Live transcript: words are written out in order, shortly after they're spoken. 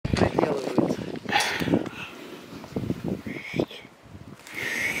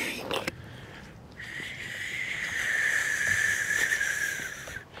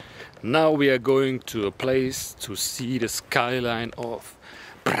Now we are going to a place to see the skyline of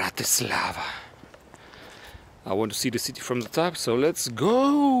Bratislava. I want to see the city from the top, so let's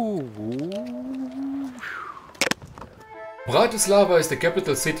go! Bratislava is the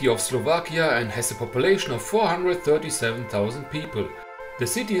capital city of Slovakia and has a population of 437,000 people. The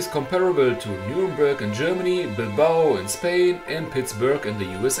city is comparable to Nuremberg in Germany, Bilbao in Spain and Pittsburgh in the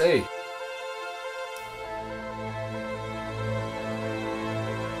USA.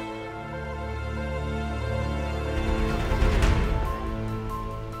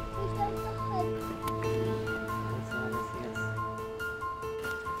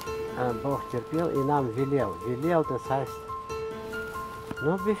 Бог терпел и нам велел. Велел, das heißt,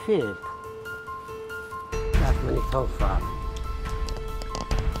 nur befehlt. Darf man nicht hochfahren.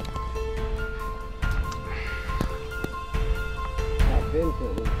 Ja,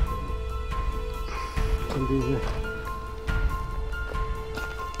 Wände und diese.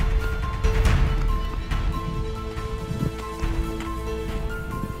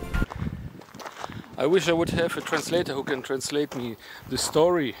 I wish I would have a translator who can translate me the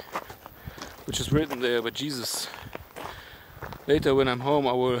story which is written there by Jesus. Later when I'm home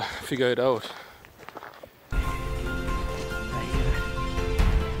I will figure it out.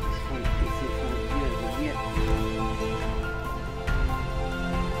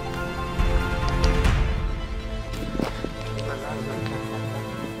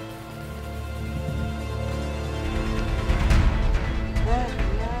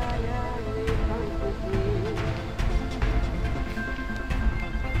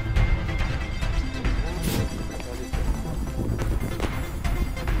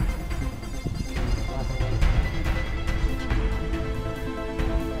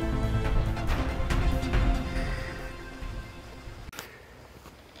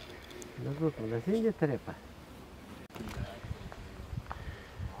 Не треба.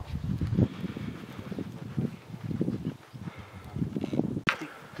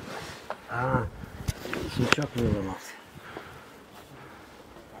 Свечок выломался.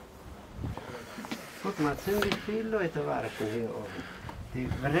 Guck mal, ziemlich viele Leute warten hier oben. Die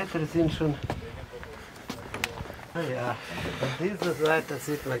Bretter sind schon... Ja, von dieser Seite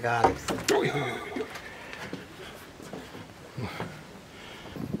sieht man gar nichts.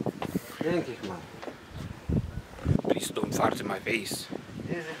 Denke ich mal. Please don't fart in my face.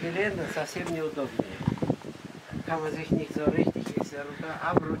 Diese Geländer совсем неудобные. Kann man sich nicht so richtig, если рука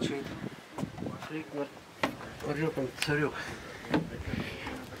обручит, fliegt man rücken zurück.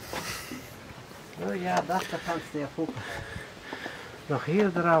 Oh ja, da kannst du ja gucken. Noch hier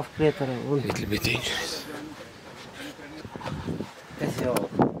drauf klettern und... Little bit dangerous. Das ist ja auch.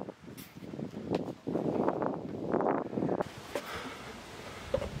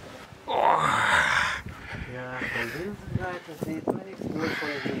 Ja, von dieser Seite sieht man nichts, nur von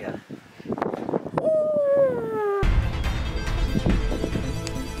hier.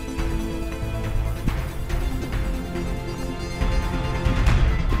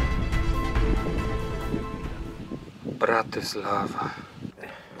 Bratislava.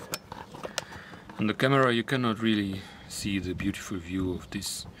 On the camera you cannot really see the beautiful view of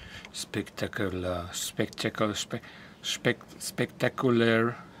this spectacular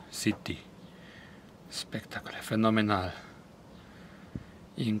city. Spectacular, phenomenal,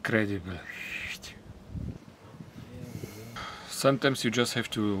 incredible. Sometimes you just have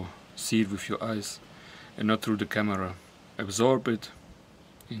to see it with your eyes and not through the camera. Absorb it,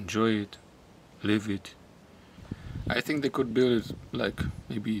 enjoy it, live it. I think they could build it like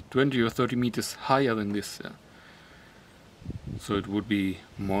maybe 20 or 30 meters higher than this, so it would be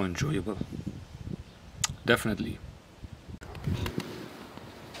more enjoyable. Definitely.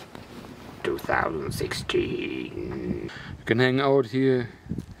 2016. You can hang out here,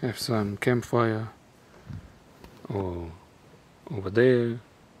 have some campfire, or over there.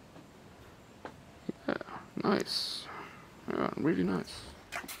 Yeah, nice. Yeah, really nice.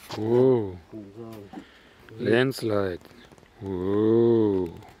 Whoa. Landslide. Whoa.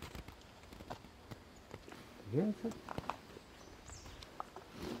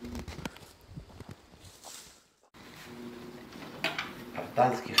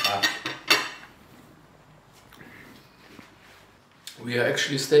 We are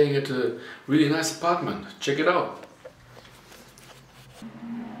actually staying at a really nice apartment. Check it out.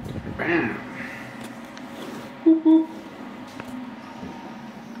 Bam. Boop, boop.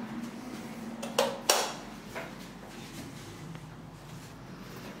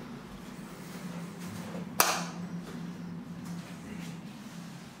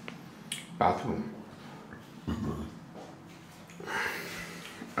 Bathroom.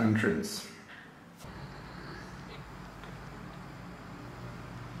 Entrance.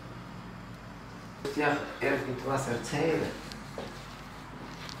 dir irgendwas erzählen.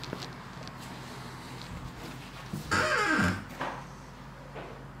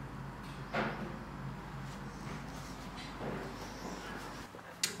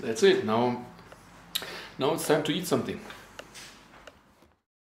 That's it. Now it's time to eat something.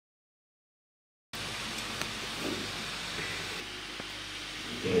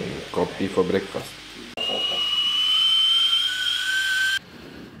 Coffee for breakfast.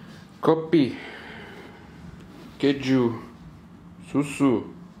 Kopi, keju,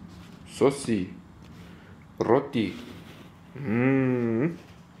 susu, sosi, roti.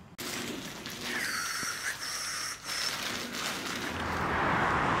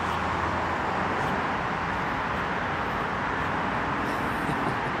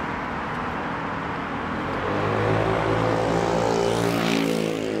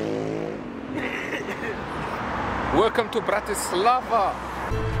 Welcome to Bratislava.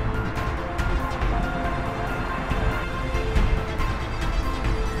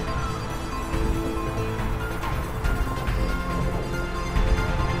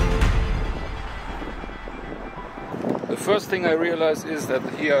 The first thing I realized is that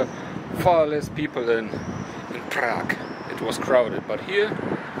here far less people than in Prague. It was crowded, but here,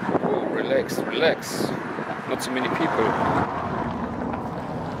 oh, relax, relax. Not so many people.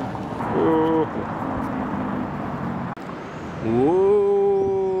 Oh. Whoa,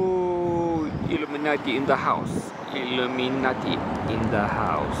 Illuminati in the house. Illuminati in the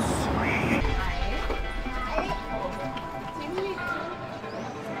house.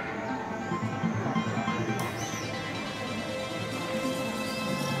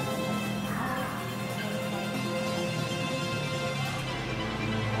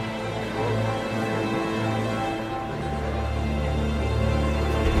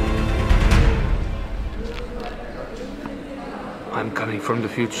 I'm coming from the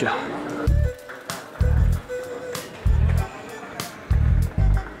future.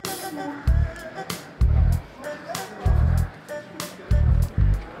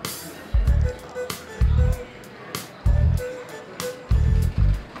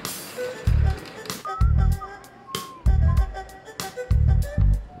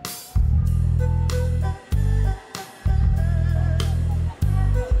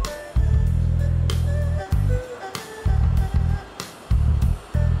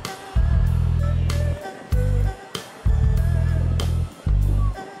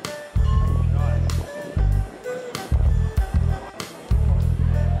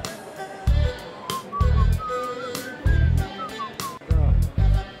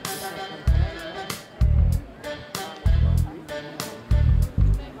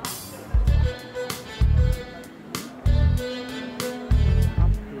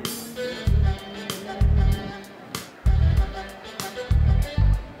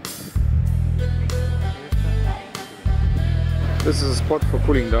 This is a spot for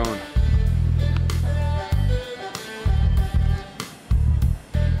cooling down.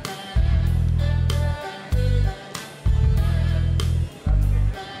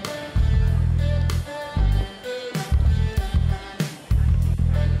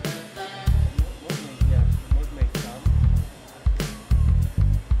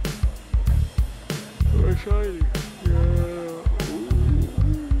 Wahrscheinlich.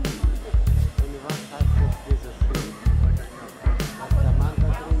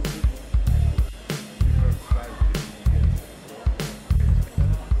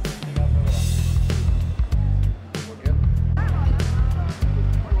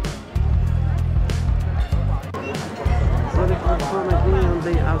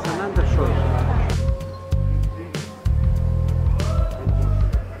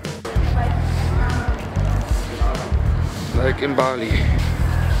 Like in Bali.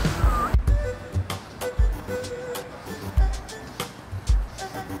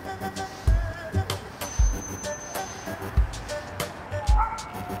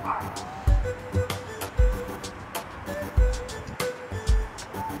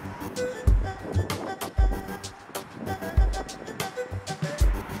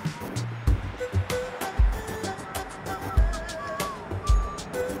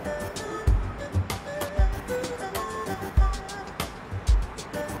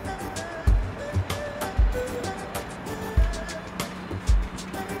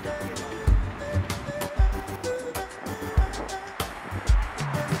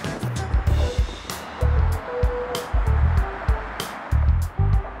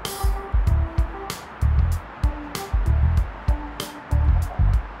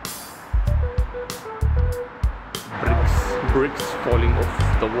 Bricks falling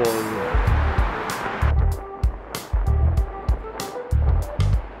off the wall.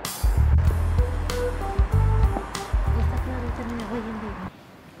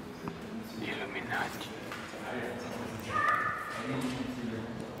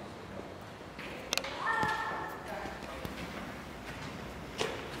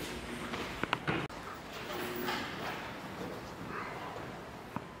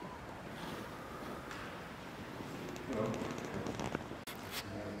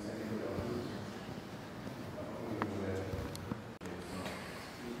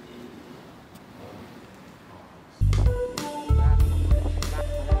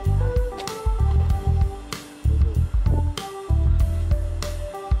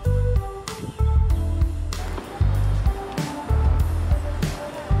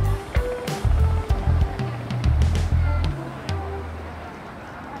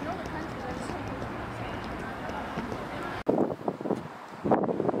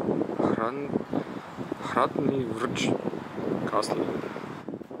 hradný vrč Castle.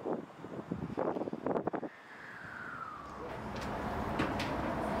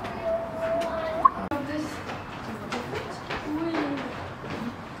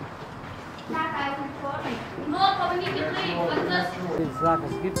 Ich sage,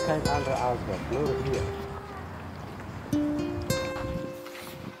 es gibt keinen anderen Ausweg, nur hier.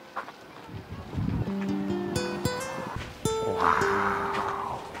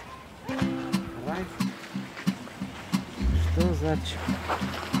 Что за чёрт?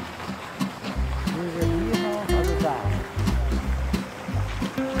 Мы же не туда.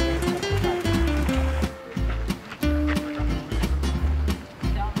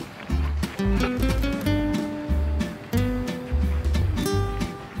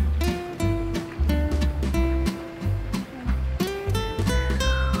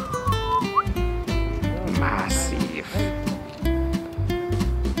 Massive.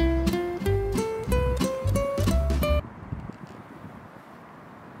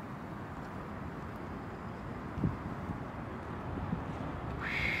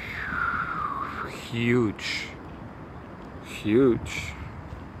 Huge. Huge.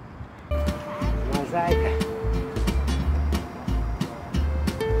 Мозаика.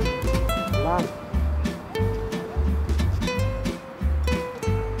 Ладно.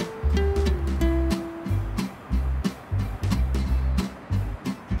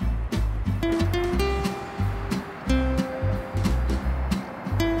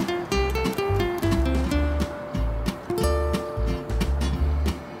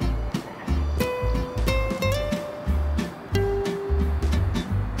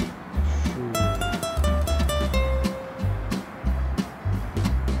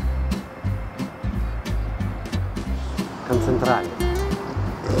 Концентральный.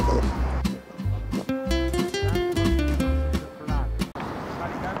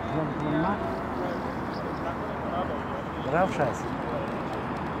 Брав шасси.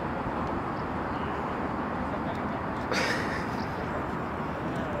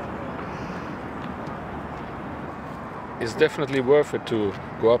 It's definitely worth it to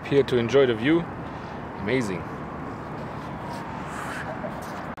go up here to enjoy the view. Amazing.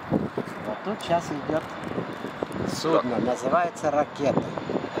 Вот тут сейчас идет судно, называется ракета.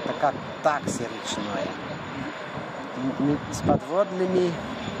 Это как такси речное. С подводными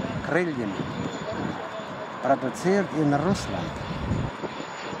крыльями. Продуцирует in Russland.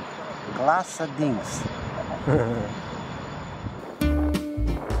 Класса Динкс.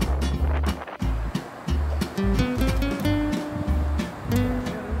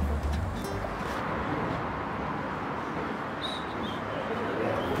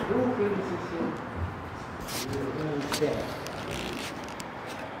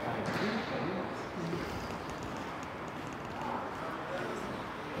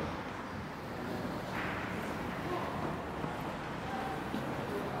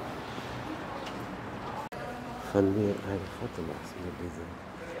 Von mir ein Foto machst mit diesem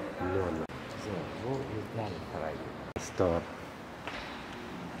Nonne. So, wo ist dein Verein? Store.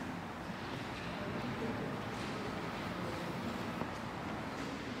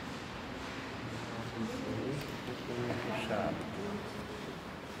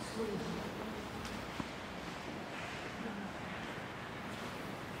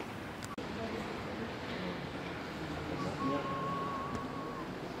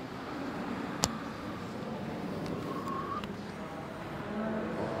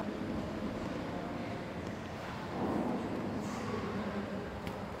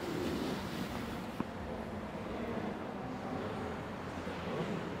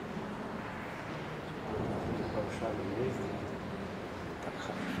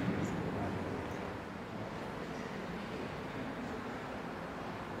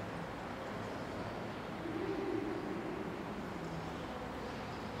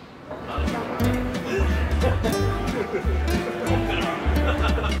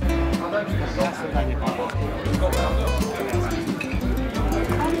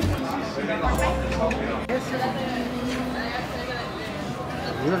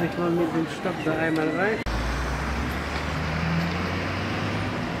 Soll ich mal mit dem Stock da einmal rein?